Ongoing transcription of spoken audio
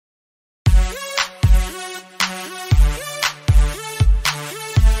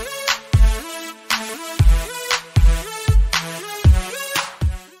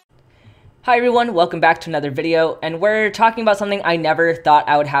Hi everyone, welcome back to another video, and we're talking about something I never thought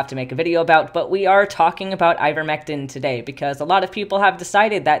I would have to make a video about, but we are talking about ivermectin today because a lot of people have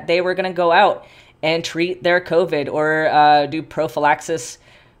decided that they were going to go out and treat their COVID or do prophylaxis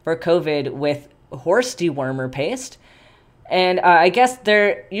for COVID with horse dewormer paste. And I guess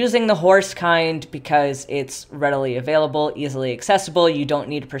they're using the horse kind because it's readily available, easily accessible. You don't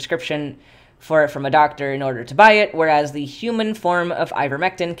need a prescription for it from a doctor in order to buy it, whereas the human form of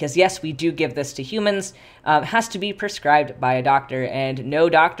ivermectin, because yes, we do give this to humans, has to be prescribed by a doctor, and no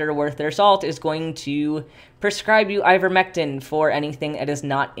doctor worth their salt is going to prescribe you ivermectin for anything it is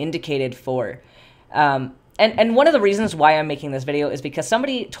not indicated for. And one of the reasons why I'm making this video is because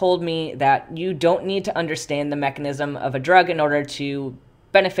somebody told me that you don't need to understand the mechanism of a drug in order to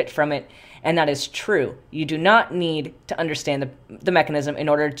benefit from it, and that is true. You do not need to understand the mechanism in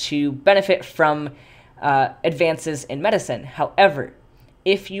order to benefit from advances in medicine. However,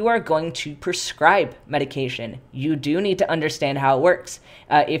 if you are going to prescribe medication, you do need to understand how it works.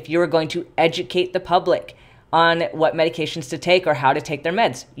 If you are going to educate the public on what medications to take or how to take their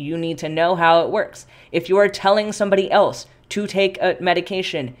meds, you need to know how it works. If you are telling somebody else to take a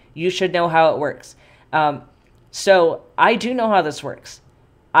medication, you should know how it works. So I do know how this works.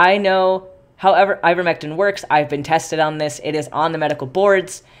 I know how ivermectin works. I've been tested on this. It is on the medical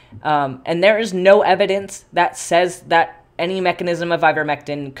boards. And there is no evidence that says that any mechanism of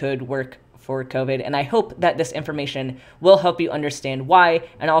ivermectin could work for COVID. And I hope that this information will help you understand why,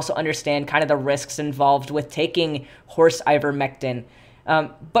 and also understand kind of the risks involved with taking horse ivermectin.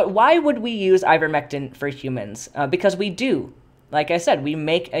 But why would we use ivermectin for humans? Because we do. Like I said, we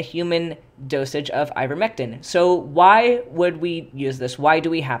make a human dosage of ivermectin. So why would we use this? Why do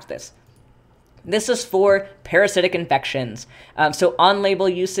we have this? This is for parasitic infections. So on-label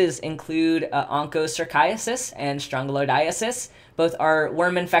uses include onchocerciasis and strongyloidiasis. Both are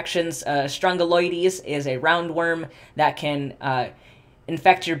worm infections. Strongyloides is a roundworm that can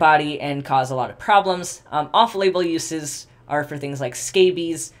infect your body and cause a lot of problems. Off-label uses are for things like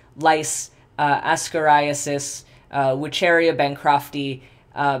scabies, lice, ascariasis, Wucheria bancrofti,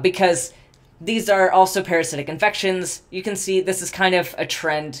 because these are also parasitic infections. You can see this is kind of a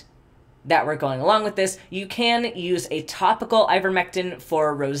trend that we're going along with this. You can use a topical ivermectin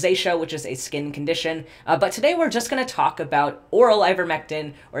for rosacea, which is a skin condition, but today we're just going to talk about oral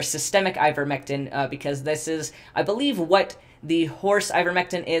ivermectin or systemic ivermectin, because this is, I believe, what the horse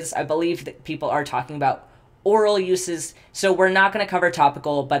ivermectin is. I believe that people are talking about oral uses, so we're not going to cover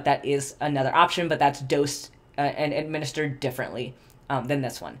topical, but that is another option, but that's dosed and administered differently than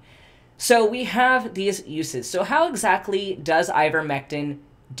this one. So we have these uses. So how exactly does ivermectin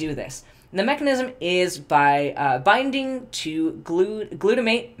do this? And the mechanism is by binding to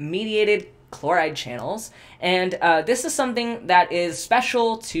glutamate-mediated chloride channels, and this is something that is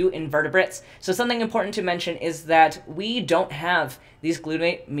special to invertebrates. So something important to mention is that we don't have these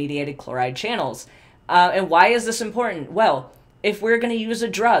glutamate-mediated chloride channels. And why is this important? Well, if we're going to use a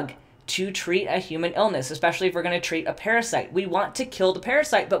drug to treat a human illness, especially if we're going to treat a parasite, we want to kill the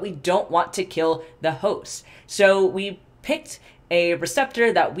parasite, but we don't want to kill the host. So we picked a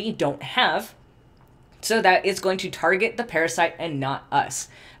receptor that we don't have so that it's going to target the parasite and not us.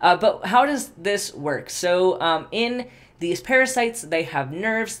 But how does this work? So in these parasites, they have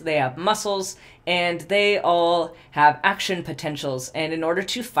nerves, they have muscles, and they all have action potentials. And in order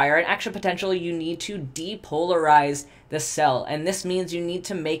to fire an action potential, you need to depolarize the cell. And this means you need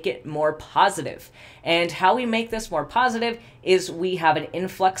to make it more positive. And how we make this more positive is we have an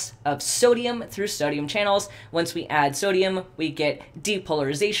influx of sodium through sodium channels. Once we add sodium, we get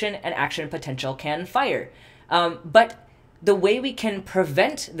depolarization and action potential can fire. But the way we can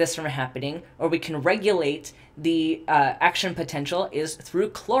prevent this from happening, or we can regulate the action potential, is through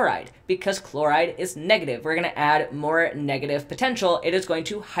chloride, because chloride is negative. We're going to add more negative potential. It is going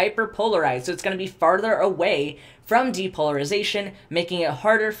to hyperpolarize, so it's going to be farther away from depolarization, making it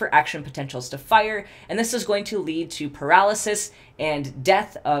harder for action potentials to fire, and this is going to lead to paralysis and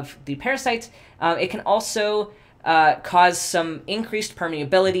death of the parasites. It can also cause some increased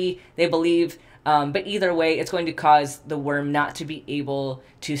permeability, they believe. But either way, it's going to cause the worm not to be able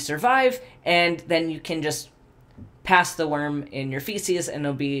to survive, and then you can just pass the worm in your feces and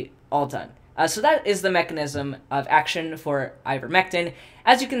it'll be all done. So that is the mechanism of action for ivermectin.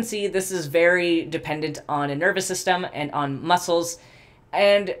 As you can see, this is very dependent on a nervous system and on muscles,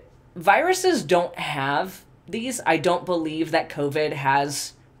 and viruses don't have these. I don't believe that COVID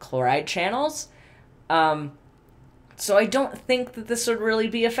has chloride channels. So I don't think that this would really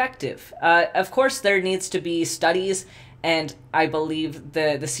be effective. Of course, there needs to be studies, and I believe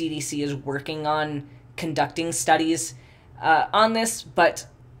the CDC is working on conducting studies on this, but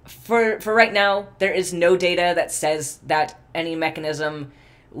For right now, there is no data that says that any mechanism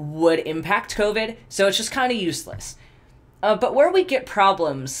would impact COVID, so it's just kind of useless. But where we get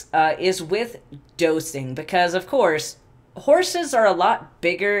problems is with dosing, because of course, horses are a lot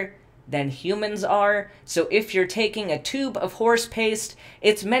bigger than humans are. So if you're taking a tube of horse paste,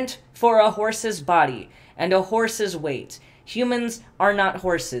 it's meant for a horse's body and a horse's weight. Humans are not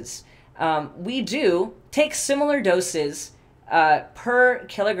horses. We do take similar doses per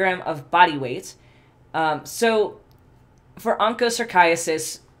kilogram of body weight. So for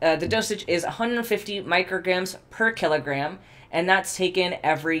onchocerciasis, the dosage is 150 micrograms per kilogram, and that's taken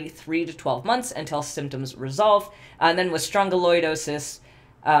every 3 to 12 months until symptoms resolve. And then with strongyloidosis,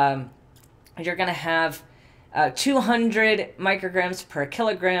 you're going to have 200 micrograms per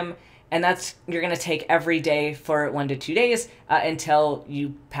kilogram, and that's you're going to take every day for 1 to 2 days until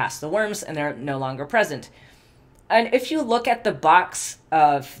you pass the worms and they're no longer present. And if you look at the box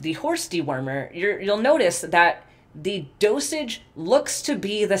of the horse dewormer, you'll notice that the dosage looks to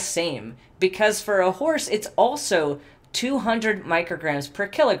be the same, because for a horse, it's also 200 micrograms per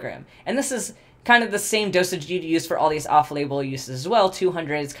kilogram. And this is kind of the same dosage you'd use for all these off-label uses as well.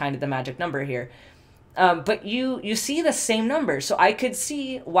 200 is kind of the magic number here. But you see the same number. So I could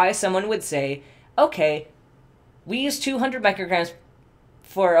see why someone would say, okay, we use 200 micrograms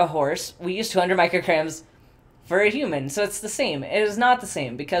for a horse. We use 200 micrograms for a human. So it's the same. It is not the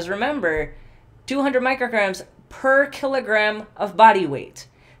same, because remember, 200 micrograms per kilogram of body weight.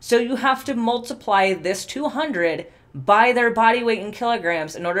 So you have to multiply this 200 by their body weight in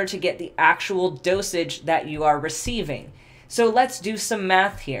kilograms in order to get the actual dosage that you are receiving. So let's do some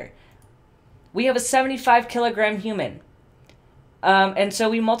math here. We have a 75 kilogram human. And so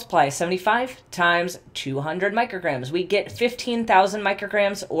we multiply 75 times 200 micrograms. We get 15,000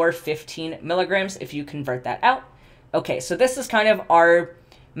 micrograms, or 15 milligrams if you convert that out. Okay, so this is kind of our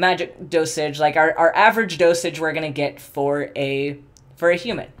magic dosage, like our average dosage we're going to get for a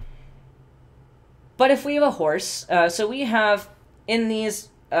human. But if we have a horse, so we have in these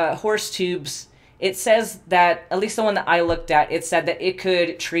horse tubes, it says that, at least the one that I looked at, it said that it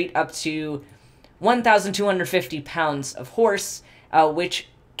could treat up to 1,250 pounds of horse, which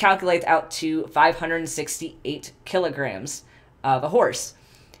calculates out to 568 kilograms of a horse.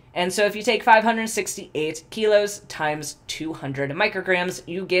 And so if you take 568 kilos times 200 micrograms,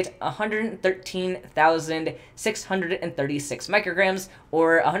 you get 113,636 micrograms,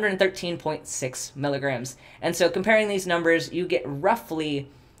 or 113.6 milligrams. And so comparing these numbers, you get roughly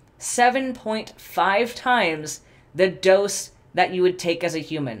 7.5 times the dose that you would take as a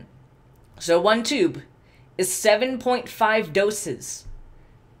human. So one tube is 7.5 doses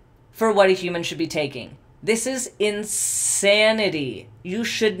for what a human should be taking. This is insanity. You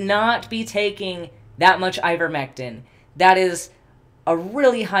should not be taking that much ivermectin. That is a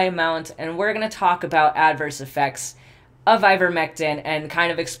really high amount, and we're going to talk about adverse effects of ivermectin and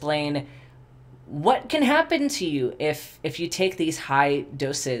kind of explain what can happen to you if you take these high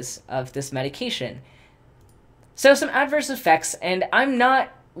doses of this medication. So some adverse effects, and I'm not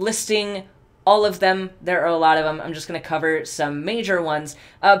listing all of them. There are a lot of them. I'm just going to cover some major ones.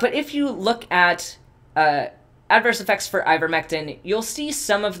 But if you look at adverse effects for ivermectin, you'll see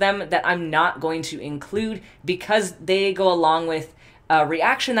some of them that I'm not going to include because they go along with a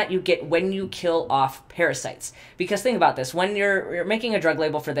reaction that you get when you kill off parasites. Because think about this, when you're making a drug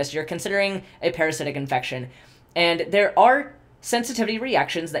label for this, you're considering a parasitic infection, and there are sensitivity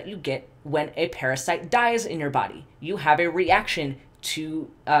reactions that you get when a parasite dies in your body. You have a reaction to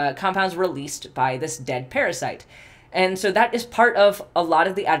compounds released by this dead parasite. And so that is part of a lot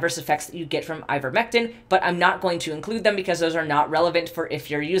of the adverse effects that you get from ivermectin, but I'm not going to include them because those are not relevant for if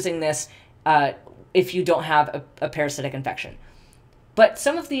you're using this if you don't have a parasitic infection. But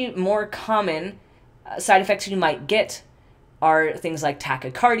some of the more common side effects you might get are things like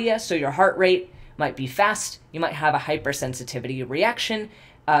tachycardia, so your heart rate might be fast. You might have a hypersensitivity reaction,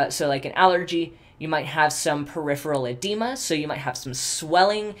 so like an allergy. You might have some peripheral edema, so you might have some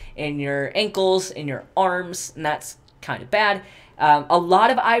swelling in your ankles, in your arms, and that's kind of bad. A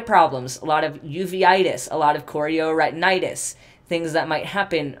lot of eye problems, a lot of uveitis, a lot of chorioretinitis, things that might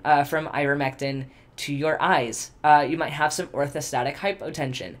happen from ivermectin to your eyes. You might have some orthostatic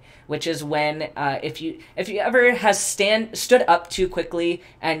hypotension, which is when if you ever has stood up too quickly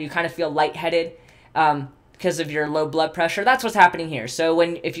and you kind of feel lightheaded because of your low blood pressure, that's what's happening here. So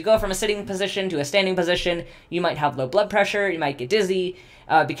if you go from a sitting position to a standing position, you might have low blood pressure, you might get dizzy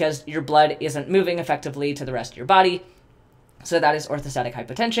because your blood isn't moving effectively to the rest of your body. So that is orthostatic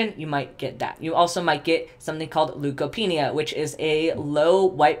hypotension. You might get that. You also might get something called leukopenia, which is a low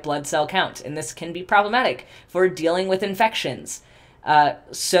white blood cell count, and this can be problematic for dealing with infections.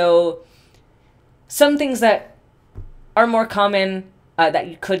 So some things that are more common that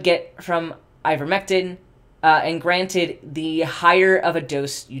you could get from ivermectin, and granted, the higher of a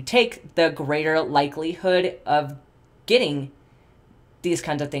dose you take, the greater likelihood of getting these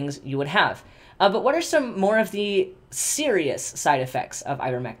kinds of things you would have. But what are some more of the serious side effects of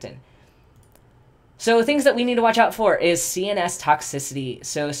ivermectin? So things that we need to watch out for is CNS toxicity,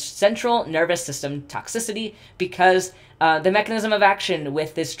 so central nervous system toxicity, because the mechanism of action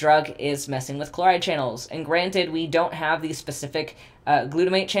with this drug is messing with chloride channels. And granted, we don't have these specific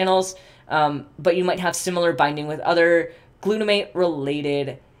glutamate channels, but you might have similar binding with other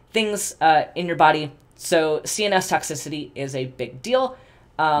glutamate-related things in your body. So CNS toxicity is a big deal.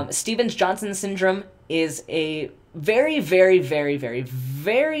 Stevens-Johnson syndrome is a very, very, very, very,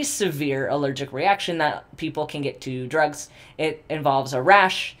 very severe allergic reaction that people can get to drugs. It involves a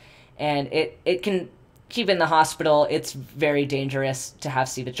rash, and it can keep in the hospital. It's very dangerous to have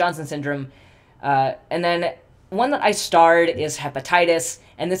Stevens-Johnson syndrome. And then one that I starred is hepatitis,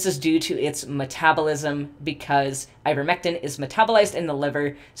 and this is due to its metabolism because ivermectin is metabolized in the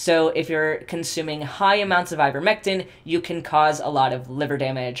liver. So if you're consuming high amounts of ivermectin, you can cause a lot of liver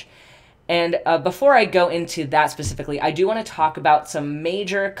damage. And before I go into that specifically, I do want to talk about some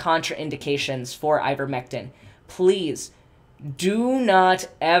major contraindications for ivermectin. Please do not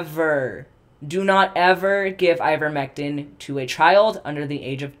ever give ivermectin to a child under the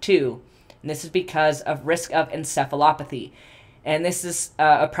age of 2. And this is because of risk of encephalopathy. And this is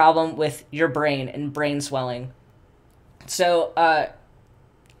a problem with your brain and brain swelling. So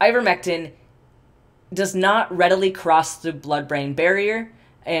ivermectin does not readily cross the blood-brain barrier,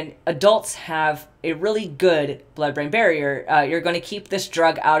 and adults have a really good blood-brain barrier. You're going to keep this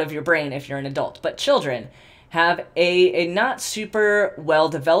drug out of your brain if you're an adult. But children have a not super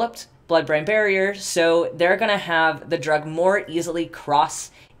well-developed blood-brain barrier, so they're going to have the drug more easily cross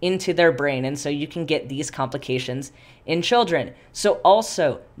into their brain, and so you can get these complications in children. So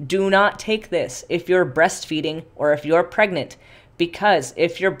also, do not take this if you're breastfeeding or if you're pregnant, because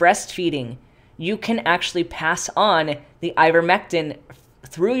if you're breastfeeding, you can actually pass on the ivermectin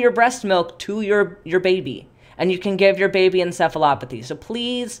through your breast milk to your baby, and you can give your baby encephalopathy. So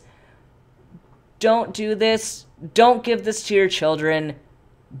please don't do this. Don't give this to your children.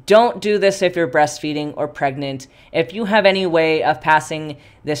 Don't do this if you're breastfeeding or pregnant. If you have any way of passing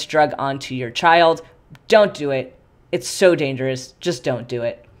this drug on to your child, don't do it. It's so dangerous. Just don't do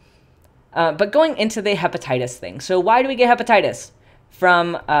it. But going into the hepatitis thing. So why do we get hepatitis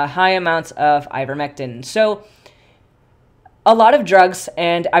from high amounts of ivermectin? So a lot of drugs,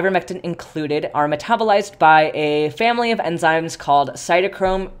 and ivermectin included, are metabolized by a family of enzymes called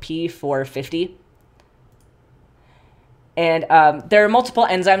cytochrome P450. And there are multiple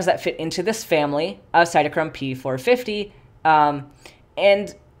enzymes that fit into this family of cytochrome P450.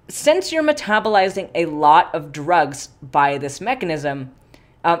 And since you're metabolizing a lot of drugs by this mechanism,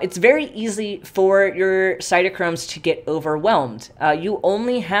 it's very easy for your cytochromes to get overwhelmed. You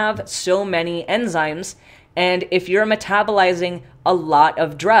only have so many enzymes, and if you're metabolizing a lot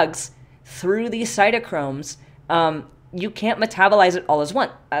of drugs through these cytochromes, you can't metabolize it all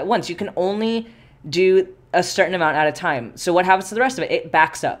at once. You can only do a certain amount at a time. So what happens to the rest of it? It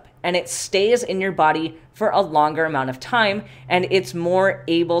backs up, and it stays in your body for a longer amount of time, and it's more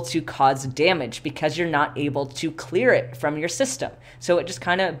able to cause damage because you're not able to clear it from your system. So it just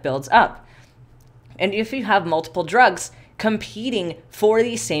kind of builds up. And if you have multiple drugs competing for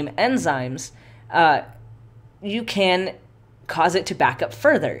these same enzymes, you can cause it to back up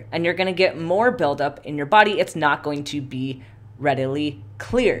further, and you're going to get more buildup in your body. It's not going to be readily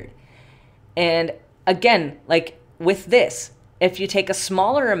cleared. And again, like with this, if you take a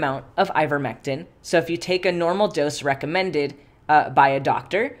smaller amount of ivermectin, so if you take a normal dose recommended by a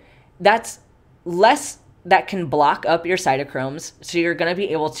doctor, that's less that can block up your cytochromes. So you're going to be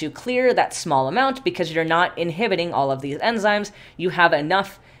able to clear that small amount because you're not inhibiting all of these enzymes. You have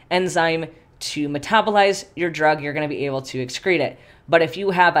enough enzyme to metabolize your drug. You're going to be able to excrete it. But if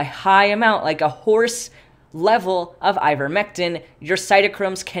you have a high amount, like a horse level of ivermectin, your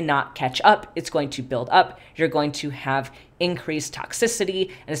cytochromes cannot catch up. It's going to build up. You're going to have increased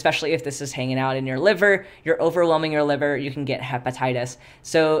toxicity, and especially if this is hanging out in your liver, you're overwhelming your liver, you can get hepatitis.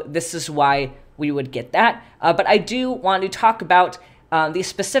 So this is why we would get that. But I do want to talk about these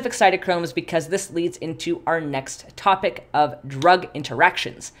specific cytochromes because this leads into our next topic of drug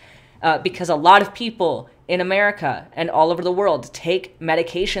interactions. Because a lot of people in America and all over the world take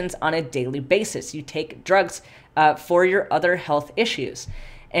medications on a daily basis. You take drugs for your other health issues.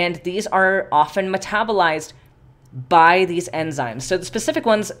 And these are often metabolized by these enzymes. So the specific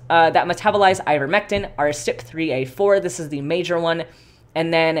ones that metabolize ivermectin are CYP3A4. This is the major one.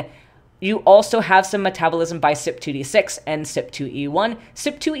 And then you also have some metabolism by CYP2D6 and CYP2E1.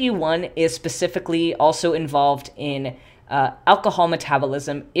 CYP2E1 is specifically also involved in alcohol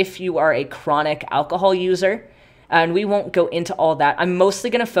metabolism if you are a chronic alcohol user. And we won't go into all that. I'm mostly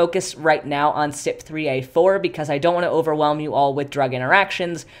going to focus right now on CYP3A4 because I don't want to overwhelm you all with drug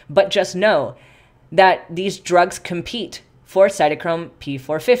interactions, but just know that these drugs compete for cytochrome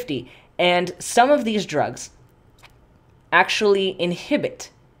P450. And some of these drugs actually inhibit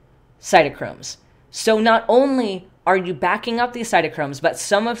cytochromes. So not only are you backing up these cytochromes, but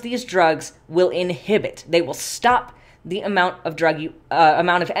some of these drugs will inhibit. They will stop the amount of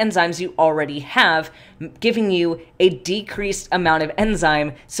amount of enzymes you already have, giving you a decreased amount of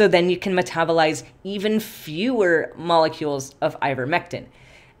enzyme, so then you can metabolize even fewer molecules of ivermectin.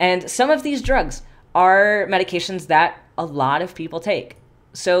 And some of these drugs are medications that a lot of people take.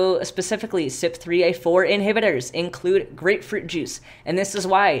 So specifically, CYP3A4 inhibitors include grapefruit juice. And this is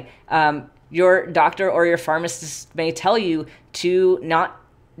why your doctor or your pharmacist may tell you to not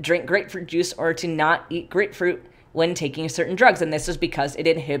drink grapefruit juice or to not eat grapefruit when taking certain drugs. And this is because it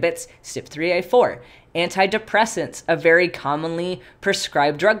inhibits CYP3A4. Antidepressants, a very commonly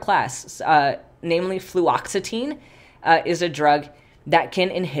prescribed drug class, namely fluoxetine, is a drug that can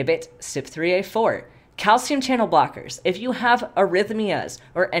inhibit CYP3A4. Calcium channel blockers. If you have arrhythmias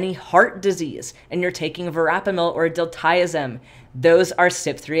or any heart disease and you're taking verapamil or diltiazem, those are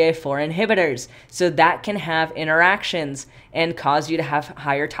CYP3A4 inhibitors. So that can have interactions and cause you to have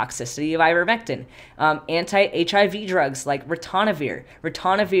higher toxicity of ivermectin. Anti-HIV drugs like ritonavir.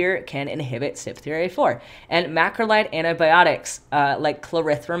 Ritonavir can inhibit CYP3A4. And macrolide antibiotics like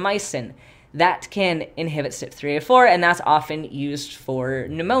clarithromycin, that can inhibit CYP3A4, and that's often used for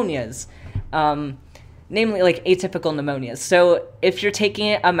pneumonias. Namely like atypical pneumonias. So if you're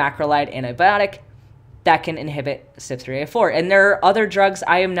taking a macrolide antibiotic, that can inhibit CYP3A4. And there are other drugs.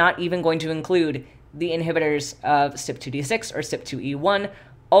 I am not even going to include the inhibitors of CYP2D6 or CYP2E1.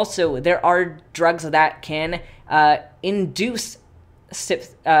 Also, there are drugs that can induce the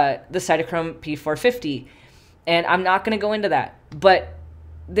cytochrome P450. And I'm not going to go into that. But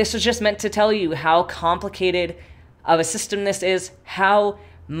this was just meant to tell you how complicated of a system this is, how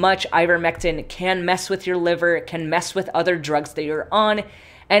much ivermectin can mess with your liver, can mess with other drugs that you're on.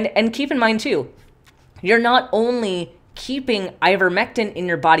 And keep in mind too, you're not only keeping ivermectin in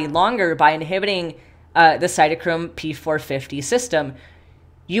your body longer by inhibiting the cytochrome P450 system,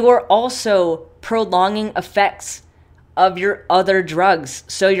 you are also prolonging effects of your other drugs.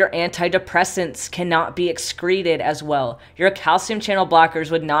 So your antidepressants cannot be excreted as well. Your calcium channel blockers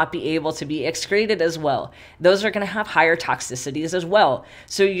would not be able to be excreted as well. Those are going to have higher toxicities as well.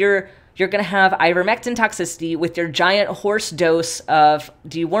 So you're going to have ivermectin toxicity with your giant horse dose of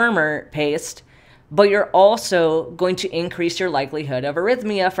dewormer paste, but you're also going to increase your likelihood of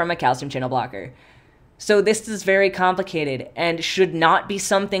arrhythmia from a calcium channel blocker. So this is very complicated and should not be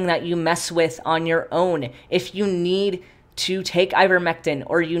something that you mess with on your own. If you need to take ivermectin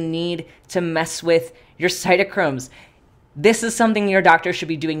or you need to mess with your cytochromes, this is something your doctor should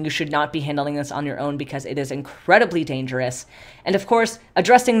be doing. You should not be handling this on your own because it is incredibly dangerous. And of course,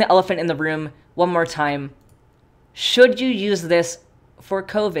 addressing the elephant in the room one more time, should you use this for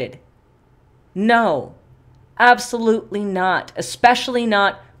COVID? No, absolutely not, especially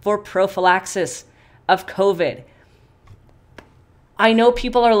not for prophylaxis of COVID. I know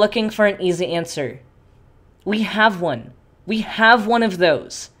people are looking for an easy answer. We have one. We have one of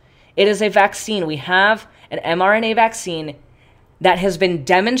those. It is a vaccine. We have an mRNA vaccine that has been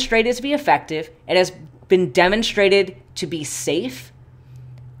demonstrated to be effective. It has been demonstrated to be safe,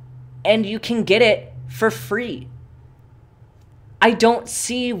 and you can get it for free. I don't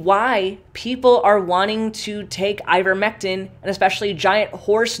see why people are wanting to take ivermectin, and especially giant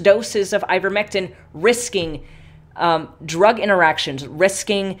horse doses of ivermectin, risking drug interactions,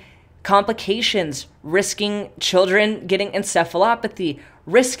 risking complications, risking children getting encephalopathy,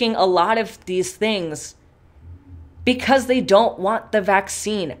 risking a lot of these things because they don't want the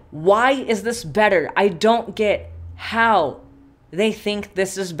vaccine. Why is this better? I don't get how they think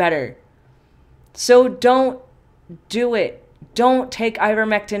this is better. So don't do it. Don't take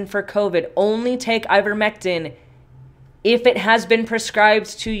ivermectin for COVID. Only take ivermectin if it has been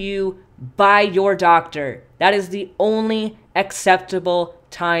prescribed to you by your doctor. That is the only acceptable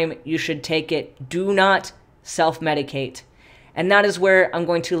time you should take it. Do not self-medicate. And that is where I'm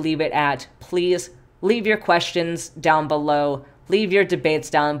going to leave it at. Please leave your questions down below. Leave your debates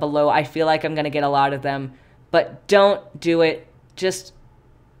down below. I feel like I'm going to get a lot of them. But don't do it. Just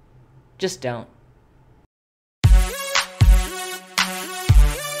don't.